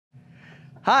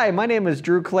Hi, my name is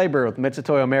Drew Caliper with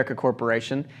Mitutoyo America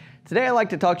Corporation. Today I'd like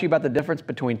to talk to you about the difference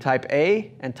between Type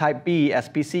A and Type B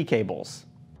SPC cables.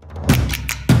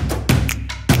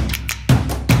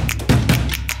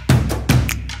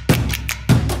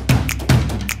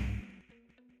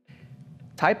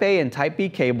 Type A and Type B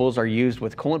cables are used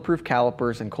with coolant-proof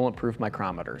calipers and coolant-proof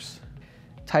micrometers.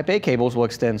 Type A cables will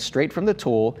extend straight from the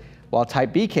tool, while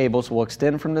Type B cables will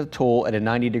extend from the tool at a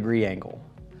 90-degree angle.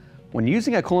 When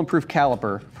using a coolant-proof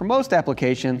caliper, for most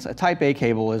applications, a Type A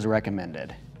cable is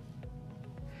recommended.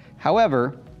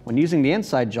 However, when using the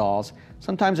inside jaws,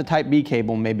 sometimes a Type B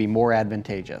cable may be more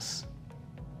advantageous.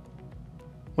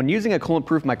 When using a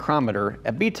coolant-proof micrometer,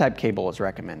 a B-type cable is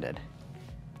recommended.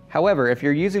 However, if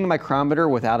you're using the micrometer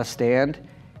without a stand,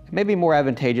 it may be more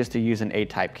advantageous to use an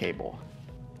A-type cable.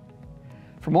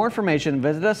 For more information,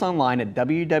 visit us online at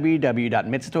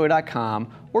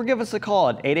www.mitutoyo.com or give us a call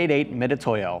at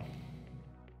 888-MITUTOYO.